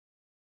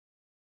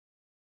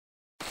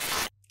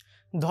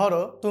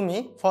ধরো তুমি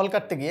ফল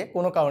কাটতে গিয়ে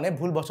কোনো কারণে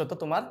ভুলবশত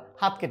তোমার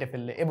হাত কেটে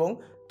ফেললে এবং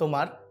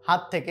তোমার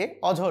হাত থেকে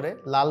অঝরে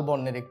লাল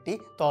বর্ণের একটি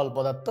তরল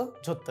পদার্থ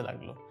ঝরতে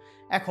লাগলো।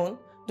 এখন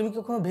তুমি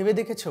কখনো ভেবে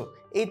দেখেছো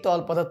এই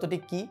তরল পদার্থটি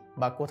কি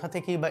বা কোথা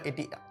থেকেই বা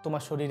এটি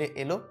তোমার শরীরে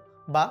এলো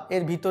বা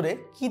এর ভিতরে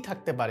কি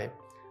থাকতে পারে?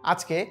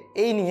 আজকে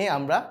এই নিয়ে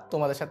আমরা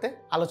তোমাদের সাথে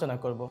আলোচনা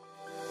করব।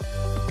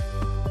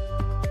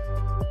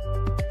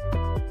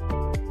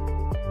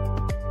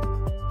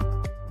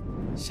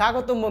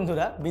 স্বাগতম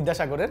বন্ধুরা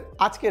বিদ্যাসাগরের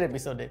আজকের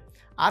এপিসোডে।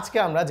 আজকে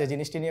আমরা যে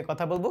জিনিসটি নিয়ে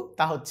কথা বলবো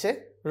তা হচ্ছে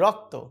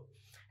রক্ত।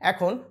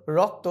 এখন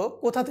রক্ত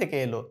কোথা থেকে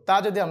এলো তা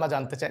যদি আমরা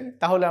জানতে চাই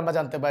তাহলে আমরা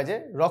জানতে পারি যে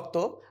রক্ত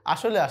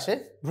আসলে আসে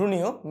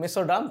ভ্রূণীয়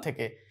মেসোডার্ম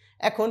থেকে।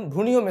 এখন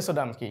ভ্রূণীয়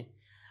মেসোডার্ম কি?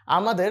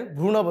 আমাদের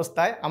ভ্রূণ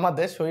অবস্থায়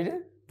আমাদের শরীরে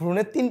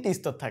ভ্রূণের 3টি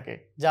স্তর থাকে,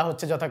 যা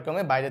হচ্ছে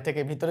যথাক্রমে বাইরে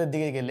থেকে ভিতরের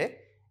দিকে গেলে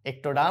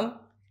একটোডার্ম,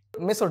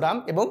 মেসোডার্ম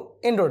এবং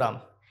এন্ডোডার্ম।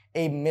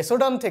 এই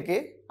মেসোডার্ম থেকে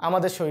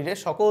আমাদের শরীরে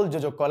সকল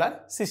যোজক কলার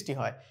সৃষ্টি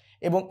হয়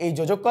এবং এই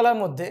যোজক কলার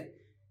মধ্যে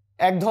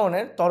এক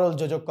ধরনের তরল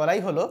যোজক কলাই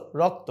হলো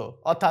রক্ত।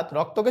 অর্থাৎ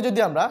রক্তকে যদি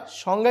আমরা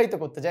সংজ্ঞায়িত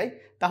করতে যাই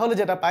তাহলে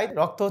যেটা পাই,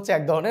 রক্ত হচ্ছে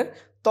এক ধরনের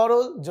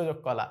তরল যোজক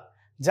কলা,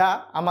 যা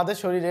আমাদের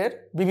শরীরের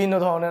বিভিন্ন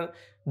ধরনের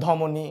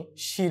ধমনী,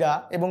 শিরা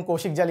এবং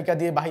কৌশিক জালিকা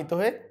দিয়ে বাহিত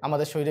হয়ে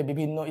আমাদের শরীরে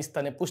বিভিন্ন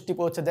স্থানে পুষ্টি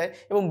পৌঁছে দেয়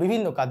এবং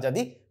বিভিন্ন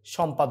কার্যাদি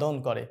সম্পাদন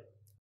করে।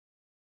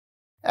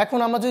 এখন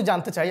আমরা যদি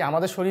জানতে চাই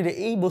আমাদের শরীরে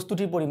এই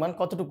বস্তুটির পরিমাণ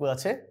কতটুকু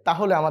আছে,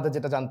 তাহলে আমাদের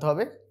যেটা জানতে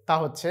হবে তা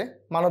হচ্ছে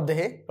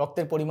মানবদেহে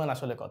রক্তের পরিমাণ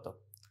আসলে কত।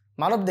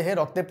 মানবদেহে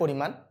রক্তের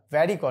পরিমাণ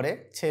ভ্যারি করে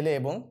ছেলে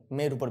এবং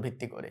মেয়ের উপর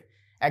ভিত্তি করে।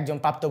 একজন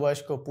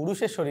প্রাপ্তবয়স্ক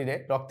পুরুষের শরীরে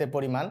রক্তের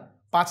পরিমাণ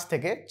 5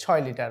 থেকে 6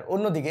 লিটার।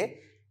 অন্যদিকে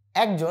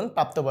একজন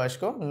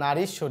প্রাপ্তবয়স্ক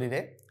নারীর শরীরে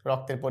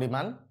রক্তের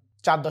পরিমাণ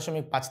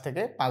 4.5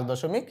 থেকে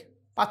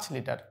 5.5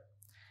 লিটার।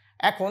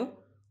 এখন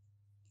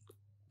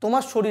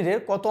তোমার শরীরের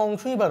কত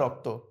অংশই বা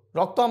রক্ত?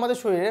 রক্ত আমাদের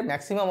শরীরের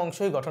ম্যাক্সিমাম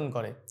অংশই গঠন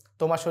করে।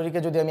 তোমার শরীরকে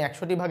যদি আমি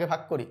 100টি ভাগে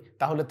ভাগ করি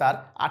তাহলে তার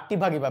 8টি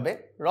ভাগই পাবে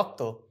রক্ত,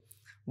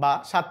 বা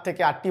 7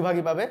 থেকে 8টি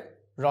ভাগই পাবে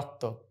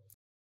রক্ত।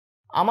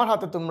 আমার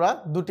হাতে তোমরা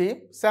দুটি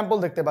স্যাম্পল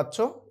দেখতে পাচ্ছ।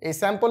 এই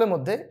স্যাম্পলের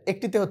মধ্যে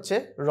একটিতে হচ্ছে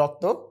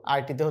রক্ত,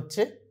 আরেকটিতে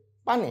হচ্ছে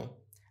পানি।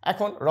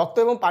 এখন রক্ত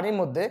এবং পানির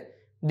মধ্যে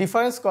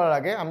ডিফারেন্স করার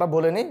আগে আমরা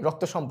বলে নিই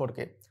রক্ত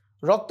সম্পর্কে।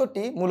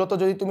 রক্তটি মূলত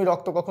যদি তুমি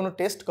রক্ত কখনো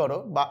টেস্ট করো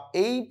বা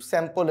এই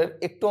স্যাম্পলের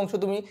একটু অংশ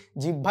তুমি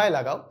জিহ্বায়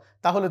লাগাও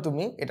তাহলে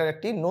তুমি এটার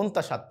একটি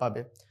নোনতা স্বাদ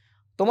পাবে।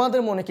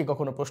 তোমাদের মনে কি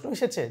কখনো প্রশ্ন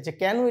এসেছে যে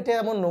কেন এটা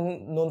এমন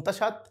নোনতা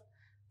স্বাদ?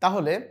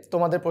 তাহলে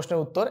তোমাদের প্রশ্নের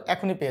উত্তর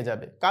এখনই পেয়ে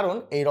যাবে, কারণ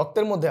এই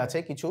রক্তের মধ্যে আছে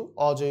কিছু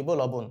অজৈব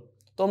লবণ।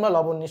 তোমরা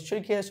লবণ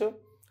নিশ্চয়ই খেয়েছো,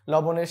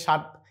 লবণের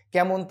স্বাদ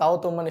কেমন তাও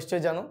তোমরা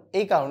নিশ্চয়ই জানো।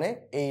 এই কারণে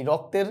এই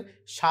রক্তের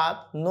স্বাদ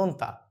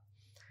নোনতা।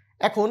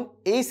 এখন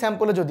এই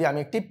স্যাম্পলে যদি আমি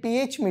একটি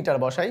পিএইচ মিটার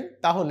বসাই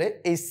তাহলে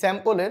এই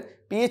স্যাম্পলের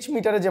পিএইচ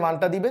মিটারে যে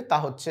মানটা দিবে তা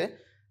হচ্ছে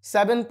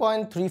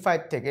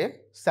 7.35 থেকে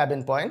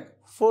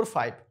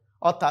 7.45।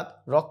 অর্থাৎ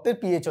রক্তের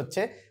পিএইচ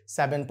হচ্ছে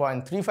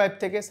 7.35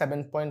 থেকে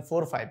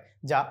 7.45,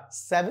 যা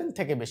 7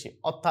 থেকে বেশি।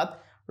 অর্থাৎ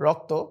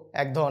রক্ত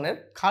এক ধরনের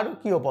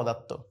ক্ষারকীয়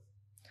পদার্থ।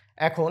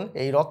 এখন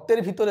এই রক্তের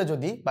ভিতরে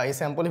যদি বা এই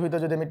স্যাম্পলের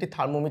ভিতরে যদি আমি একটি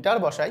থার্মোমিটার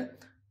বসাই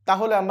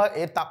তাহলে আমরা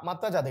এর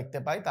তাপমাত্রা যা দেখতে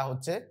পাই তা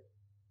হচ্ছে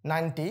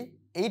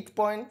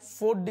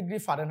 98.4 ডিগ্রি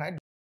ফারেনহাইট।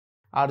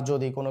 আর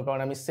যদি কোনো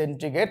কারণে আমি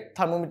সেন্টিগ্রেড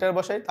থার্মোমিটার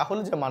বসাই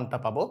তাহলে যে মানটা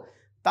পাবো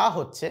তা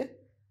হচ্ছে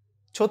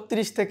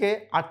 36 থেকে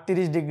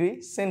 38 ডিগ্রি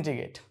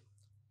সেন্টিগ্রেড।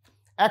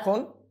 এখন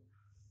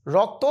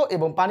রক্ত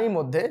এবং পানির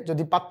মধ্যে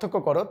যদি পার্থক্য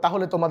করো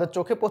তাহলে তোমাদের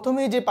চোখে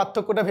প্রথমেই যে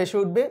পার্থক্যটা ভেসে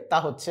উঠবে তা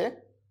হচ্ছে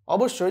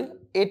অবশ্যই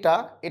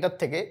এটার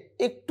থেকে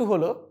একটু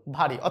হলো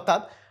ভারী।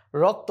 অর্থাৎ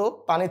রক্ত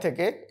পানি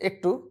থেকে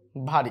একটু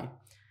ভারী,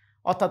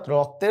 অর্থাৎ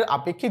রক্তের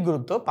আপেক্ষিক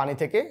গুরুত্ব পানি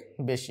থেকে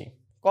বেশি।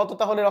 কত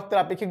তাহলে রক্তের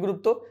আপেক্ষিক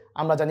গুরুত্ব?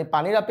 আমরা জানি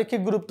পানির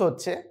আপেক্ষিক গুরুত্ব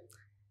হচ্ছে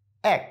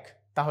 1,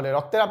 তাহলে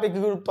রক্তের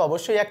আপেক্ষিক গুরুত্ব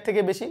অবশ্যই 1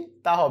 থেকে বেশি,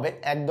 তা হবে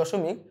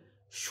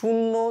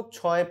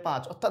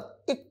 1.065, অর্থাৎ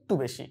একটু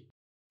বেশি।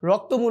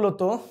 রক্ত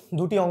মূলত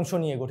দুটি অংশ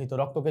নিয়ে গঠিত।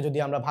 রক্তকে যদি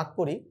আমরা ভাগ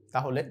করি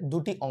তাহলে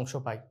দুটি অংশ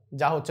পাই,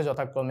 যা হচ্ছে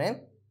যথাক্রমে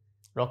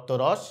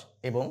রক্তরস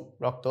এবং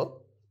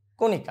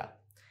রক্তকণিকা।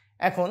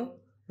 এখন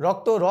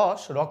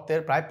রক্তরস রক্তের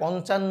প্রায়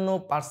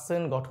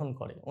 55% গঠন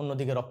করে,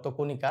 অন্যদিকে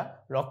রক্তকণিকা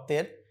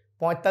রক্তের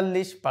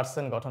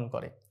 45% গঠন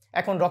করে।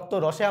 এখন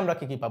রক্তরসে আমরা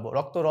কি পাবো?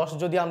 রক্তরস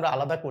যদি আমরা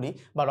আলাদা করি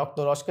বা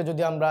রক্তরসকে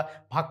যদি আমরা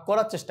ভাগ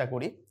করার চেষ্টা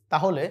করি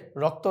তাহলে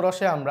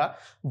রক্তরসে আমরা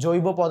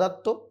জৈব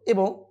পদার্থ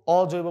এবং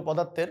অজৈব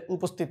পদার্থের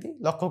উপস্থিতি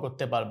লক্ষ্য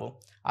করতে পারবো।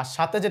 আর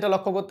সাথে যেটা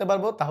লক্ষ্য করতে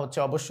পারবো তা হচ্ছে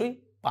অবশ্যই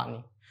পানি।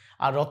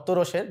 আর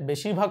রক্তরসের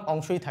বেশিরভাগ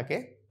অংশই থাকে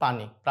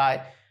পানি, প্রায়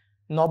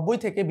 90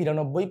 থেকে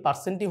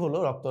 92%ই হলো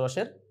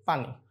রক্তরসের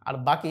পানি, আর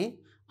বাকি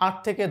 8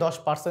 থেকে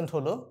 10%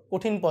 হলো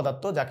কঠিন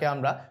পদার্থ, যাকে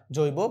আমরা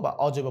জৈব বা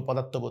অজৈব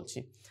পদার্থ বলছি।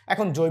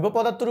 এখন জৈব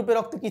পদার্থ রূপে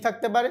রক্তে কি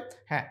থাকতে পারে?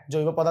 হ্যাঁ,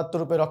 জৈব পদার্থ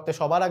রূপে রক্তে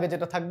সবার আগে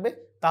যেটা থাকবে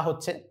তা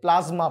হচ্ছে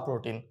প্লাজমা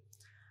প্রোটিন।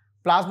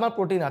 প্লাজমা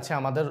প্রোটিন আছে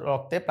আমাদের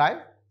রক্তে প্রায়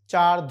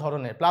 4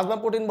 ধরনের। প্লাজমা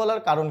প্রোটিন বলার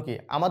কারণ কি?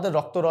 আমাদের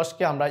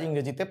রক্তরসকে আমরা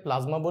ইংরেজিতে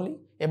প্লাজমা বলি,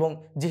 এবং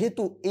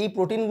যেহেতু এই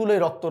প্রোটিনগুলোই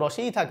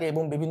রক্তরসেই থাকে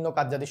এবং বিভিন্ন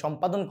কার্যাদি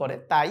সম্পাদন করে,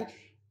 তাই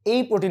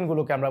এই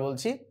প্রোটিনগুলোকে আমরা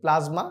বলছি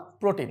প্লাজমা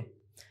প্রোটিন।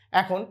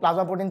 এখন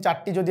প্লাজমা প্রোটিন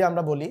 4টি যদি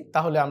আমরা বলি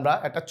তাহলে আমরা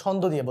একটা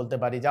ছন্দ দিয়ে বলতে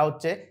পারি, যা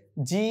হচ্ছে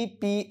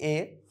GPA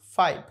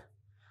 5।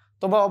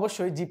 তোমরা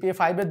অবশ্যই GPA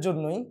 5-এর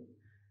জন্যই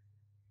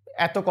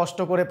এত কষ্ট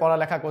করে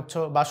পড়ালেখা করছো,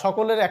 বা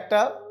সকলের একটা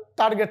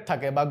টার্গেট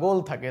থাকে বা গোল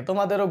থাকে,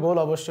 তোমাদেরও গোল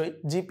অবশ্যই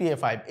GPA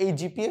 5। এই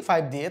GPA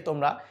 5 দিয়ে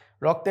তোমরা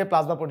রক্তে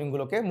প্লাজমা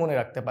প্রোটিনগুলোকে মনে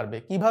রাখতে পারবে।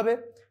 কিভাবে?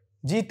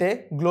 জিতে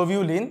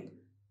গ্লোবিউলিন,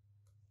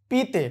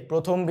 পিতে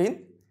প্রথম বিন,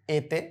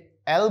 এতে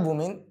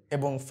অ্যালবুমিন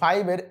এবং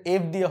 5-এর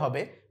F দিয়ে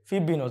হবে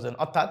ফিব্রিনোজেন।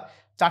 অর্থাৎ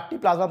 4টি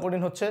প্লাজমা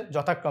প্রোটিন হচ্ছে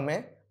যথাক্রমে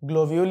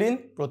গ্লোবিউলিন,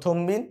 প্রথম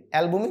বিন,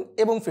 অ্যালবুমিন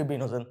এবং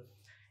ফিব্রিনোজেন।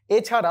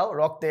 এছাড়াও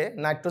রক্তে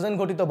নাইট্রোজেন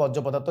ঘটিত বর্জ্য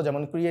পদার্থ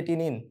যেমন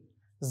ক্রিয়েটিনিন,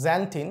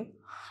 জ্যান্থিন,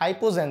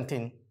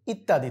 হাইপোজ্যান্থিন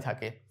ইত্যাদি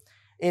থাকে।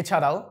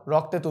 এছাড়াও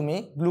রক্তে তুমি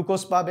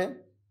গ্লুকোজ পাবে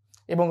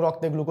এবং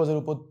রক্তে গ্লুকোজের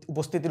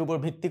উপস্থিতির উপর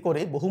ভিত্তি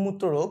করে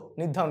বহুমূত্র রোগ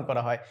নির্ধারণ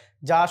করা হয়,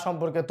 যা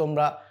সম্পর্কে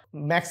তোমরা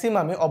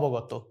ম্যাক্সিমামই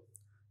অবগত।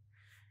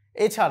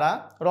 এছাড়া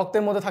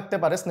রক্তের মধ্যে থাকতে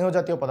পারে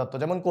স্নেহজাতীয় পদার্থ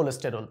যেমন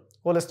কোলেস্টেরল।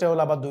 কোলেস্টেরল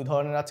আবার 2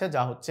 ধরনের আছে,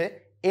 যা হচ্ছে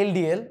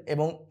LDL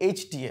এবং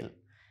HDL।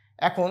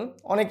 এখন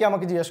অনেকে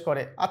আমাকে জিজ্ঞেস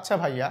করে, আচ্ছা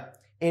ভাইয়া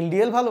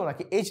LDL ভালো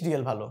নাকি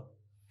HDL ভালো?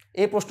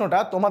 এই প্রশ্নটা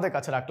তোমাদের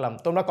কাছে রাখলাম,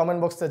 তোমরা কমেন্ট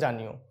বক্সে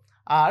জানিও।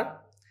 আর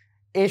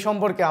এই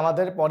সম্পর্কে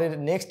আমাদের পরের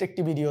নেক্সট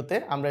একটি ভিডিওতে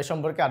আমরা এই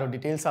সম্পর্কে আরও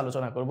ডিটেইলস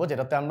আলোচনা করব,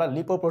 যেটাতে আমরা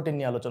লিপোপ্রোটিন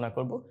নিয়ে আলোচনা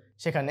করব।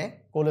 সেখানে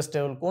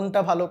কোলেস্টেরল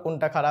কোনটা ভালো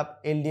কোনটা খারাপ,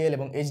 LDL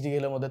এবং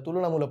HDL এর মধ্যে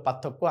তুলনামূলক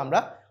পার্থক্য আমরা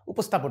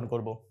উপস্থাপন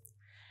করব।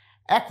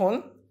 এখন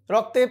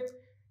রক্তে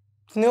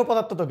স্নেহ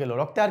পদার্থ তো গেল,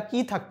 রক্তে আর কি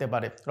থাকতে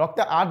পারে?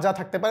 রক্তে আর যা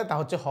থাকতে পারে তা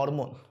হচ্ছে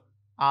হরমোন,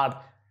 আর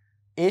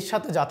এর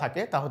সাথে যা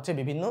থাকে তা হচ্ছে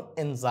বিভিন্ন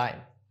এনজাইম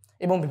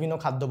এবং বিভিন্ন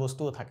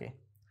খাদ্যবস্তুও থাকে।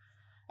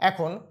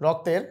 এখন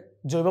রক্তের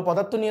জৈব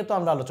পদার্থ নিয়ে তো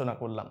আমরা আলোচনা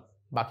করলাম,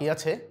 বাকি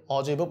আছে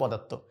অজৈব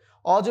পদার্থ।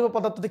 অজৈব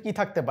পদার্থতে কি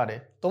থাকতে পারে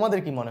তোমাদের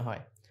কি মনে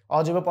হয়?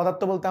 অজৈব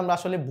পদার্থ বলতে আমরা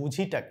আসলে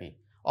বুঝিটা কি?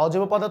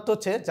 অজৈব পদার্থ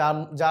হচ্ছে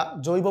যা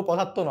জৈব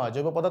পদার্থ নয়,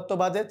 জৈব পদার্থ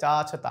বাদে যা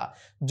আছে তা।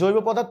 জৈব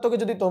পদার্থকে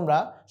যদি তোমরা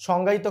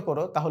সংজ্ঞায়িত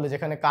করো তাহলে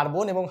যেখানে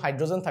কার্বন এবং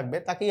হাইড্রোজেন থাকবে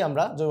তাকেই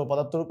আমরা জৈব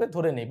পদার্থ রূপে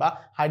ধরে নিই, বা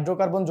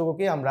হাইড্রোকার্বন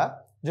যৌগকেই আমরা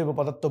জৈব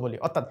পদার্থ বলি।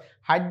 অর্থাৎ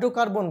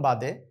হাইড্রোকার্বন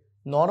বাদে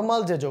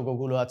নর্মাল যে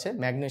যৌগগুলো আছে,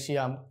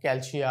 ম্যাগনেসিয়াম,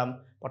 ক্যালসিয়াম,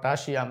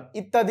 পটাশিয়াম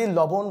ইত্যাদি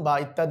লবণ বা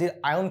ইত্যাদির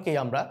আয়নকেই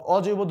আমরা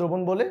অজৈব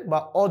দ্রবণ বলে বা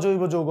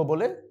অজৈব যৌগ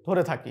বলে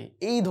ধরে থাকি।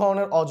 এই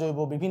ধরনের অজৈব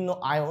বিভিন্ন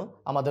আয়ন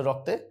আমাদের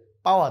রক্তে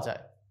পাওয়া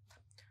যায়।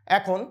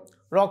 এখন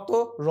রক্ত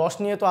রস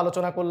নিয়ে তো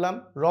আলোচনা করলাম,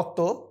 রক্ত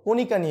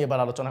কণিকা নিয়ে এবার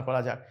আলোচনা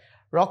করা যাক।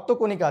 রক্ত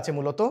কণিকা আছে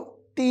মূলত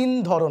 3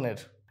 ধরনের।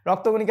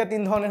 রক্তকণিকা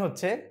 3 ধরনের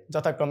হচ্ছে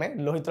যথাক্রমে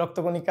লোহিত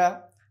রক্তকণিকা,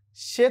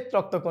 শ্বেত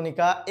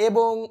রক্তকণিকা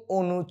এবং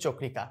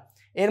অনুচক্রিকা।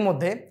 এর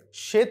মধ্যে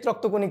শ্বেত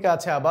রক্তকণিকা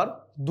আছে আবার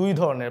 2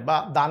 ধরনের, বা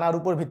দানার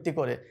উপর ভিত্তি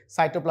করে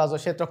সাইটোপ্লাজম,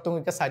 শ্বেত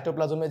রক্তকণিকা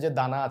সাইটোপ্লাজমে যে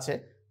দানা আছে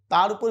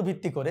তার উপর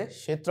ভিত্তি করে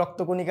শ্বেত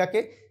রক্তকণিকাকে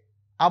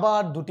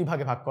আবার 2টি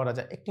ভাগে ভাগ করা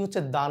যায়। একটি হচ্ছে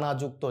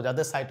দানাযুক্ত,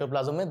 যাদের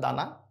সাইটোপ্লাজমে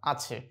দানা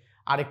আছে,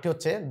 আরেকটি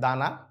হচ্ছে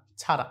দানা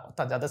ছাড়া,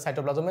 অর্থাৎ যাদের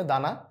সাইটোপ্লাজমে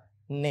দানা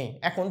নেই।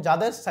 এখন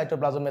যাদের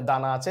সাইটোপ্লাজমে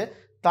দানা আছে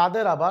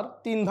তাদের আবার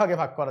 3 ভাগে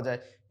ভাগ করা যায়।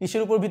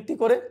 কিসের উপর ভিত্তি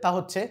করে? তা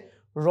হচ্ছে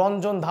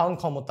রঞ্জন ধারণ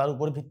ক্ষমতার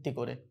উপর ভিত্তি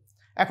করে।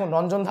 এখন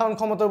রঞ্জন ধারণ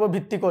ক্ষমতার উপর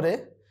ভিত্তি করে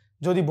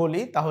যদি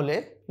বলি তাহলে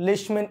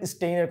লেশম্যান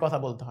স্টেইনের কথা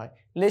বলতে হয়।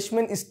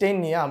 লেশম্যান স্টেইন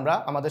নিয়ে আমরা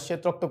আমাদের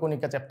শ্বেত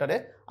রক্তকণিকা চ্যাপ্টারে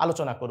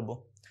আলোচনা করব।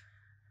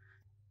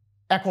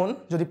 এখন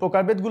যদি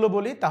প্রকারভেদগুলো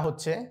বলি তা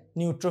হচ্ছে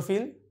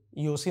নিউট্রোফিল,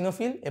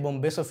 ইওসিনোফিল এবং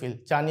বেসোফিল,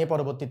 যা নিয়ে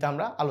পরবর্তীতে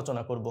আমরা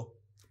আলোচনা করব।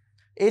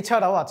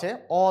 এছাড়াও আছে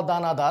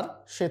অদানাদার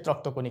শ্বেত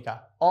রক্তকণিকা।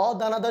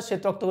 অদানাদার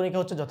শ্বেত রক্তকণিকা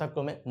হচ্ছে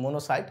যথাক্রমে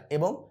মোনোসাইট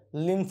এবং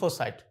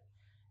লিম্ফোসাইট।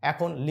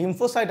 এখন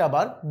লিম্ফোসাইট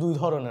আবার 2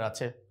 ধরনের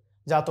আছে,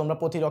 যা তোমরা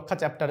প্রতিরক্ষা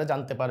চ্যাপ্টারে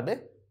জানতে পারবে।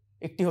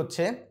 একটি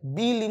হচ্ছে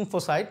বি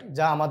লিম্ফোসাইট,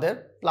 যা আমাদের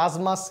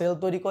প্লাজমা সেল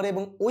তৈরি করে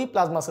এবং ওই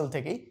প্লাজমা সেল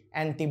থেকেই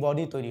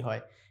অ্যান্টিবডি তৈরি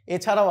হয়।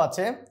 এছাড়াও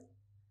আছে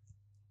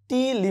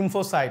টি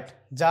লিম্ফোসাইট,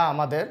 যা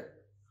আমাদের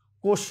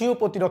কোষীয়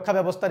প্রতিরক্ষা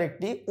ব্যবস্থার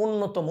একটি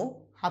অন্যতম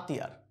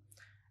হাতিয়ার।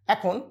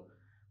 এখন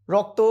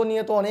রক্ত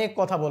নিয়ে তো অনেক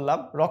কথা বললাম,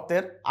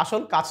 রক্তের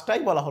আসল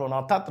কাজটাই বলা হলো না,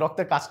 অর্থাৎ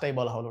রক্তের কাজটাই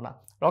বলা হলো না।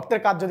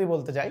 রক্তের কাজ যদি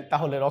বলতে যাই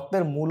তাহলে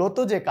রক্তের মূলত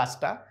যে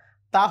কাজটা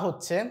তা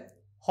হচ্ছে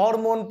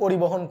হরমোন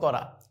পরিবহন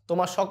করা।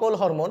 তোমার সকল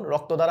হরমোন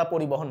রক্ত দ্বারা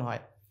পরিবহন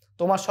হয়,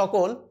 তোমার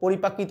সকল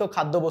পরিপাকিত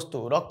খাদ্যবস্তু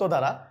রক্ত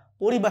দ্বারা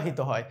পরিবাহিত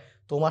হয়,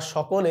 তোমার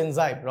সকল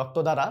এনজাইম রক্ত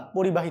দ্বারা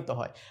পরিবাহিত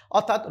হয়।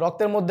 অর্থাৎ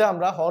রক্তের মধ্যে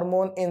আমরা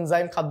হরমোন,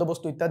 এনজাইম,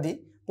 খাদ্যবস্তু ইত্যাদি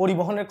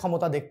পরিবহনের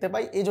ক্ষমতা দেখতে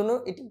পাই। এই জন্য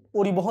এটি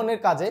পরিবহনের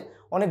কাজে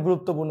অনেক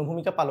গুরুত্বপূর্ণ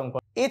ভূমিকা পালন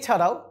করে।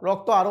 এছাড়াও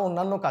রক্ত আরও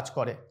অন্যান্য কাজ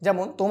করে,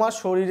 যেমন তোমার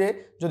শরীরে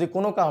যদি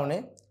কোনো কারণে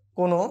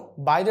কোনো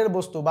বাইরের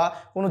বস্তু বা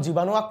কোনো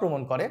জীবাণু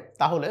আক্রমণ করে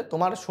তাহলে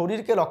তোমার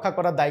শরীরকে রক্ষা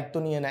করার দায়িত্ব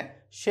নিয়ে নেয়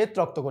শ্বেত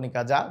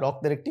রক্তকণিকা, যা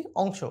রক্তের একটি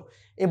অংশ,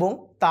 এবং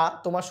তা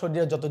তোমার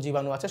শরীরের যত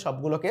জীবাণু আছে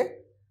সবগুলোকে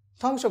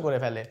ধ্বংস করে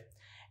ফেলে।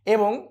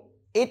 এবং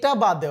এটা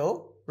বাদেও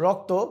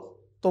রক্ত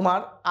তোমার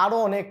আরও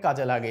অনেক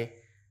কাজে লাগে।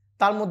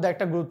 তার মধ্যে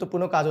একটা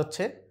গুরুত্বপূর্ণ কাজ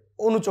হচ্ছে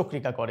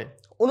অনুচক্রিকা করে।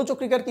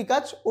 অনুচক্রিকার কি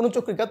কাজ?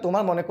 অনুচক্রিকা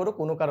তোমার মনে করো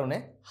কোনো কারণে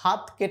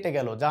হাত কেটে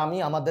গেল, যা আমি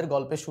আমাদের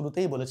গল্পের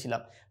শুরুতেই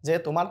বলেছিলাম যে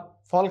তোমার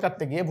ফল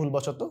কাটতে গিয়ে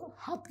ভুলবশত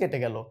হাত কেটে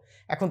গেল।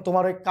 এখন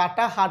তোমার ওই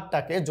কাটা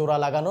হাতটাকে জোড়া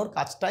লাগানোর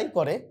কাজটাই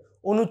করে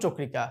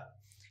অনুচক্রিকা।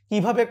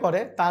 কিভাবে করে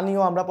তা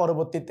নিয়েও আমরা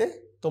পরবর্তীতে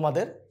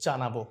তোমাদের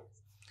জানাবো।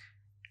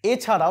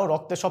 এছাড়াও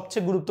রক্তের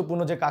সবচেয়ে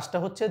গুরুত্বপূর্ণ যে কাজটা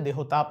হচ্ছে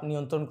দেহ তাপ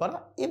নিয়ন্ত্রণ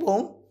করা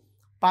এবং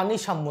পানি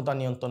সাম্যতা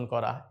নিয়ন্ত্রণ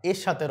করা। এর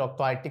সাথে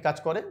রক্ত আরেকটি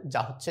কাজ করে,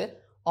 যা হচ্ছে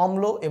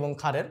অম্ল এবং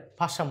ক্ষারের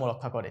ভারসাম্য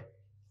রক্ষা করে।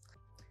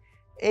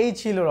 এই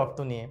ছিল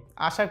রক্ত নিয়ে।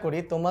 আশা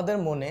করি তোমাদের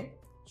মনে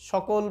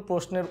সকল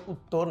প্রশ্নের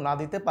উত্তর না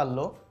দিতে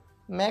পারলেও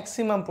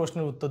ম্যাক্সিমাম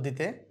প্রশ্নের উত্তর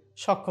দিতে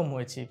সক্ষম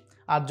হয়েছি।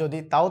 আর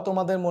যদি তাও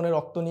তোমাদের মনে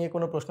রক্ত নিয়ে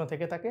কোনো প্রশ্ন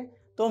থেকে থাকে,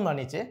 তোমরা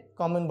নিচে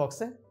কমেন্ট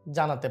বক্সে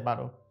জানাতে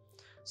পারো।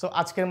 সো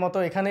আজকের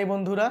মতো এখানেই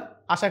বন্ধুরা,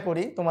 আশা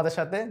করি তোমাদের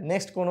সাথে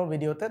নেক্সট কোনো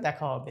ভিডিওতে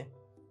দেখা হবে।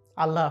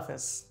 আল্লাহ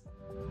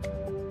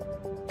হাফেজ।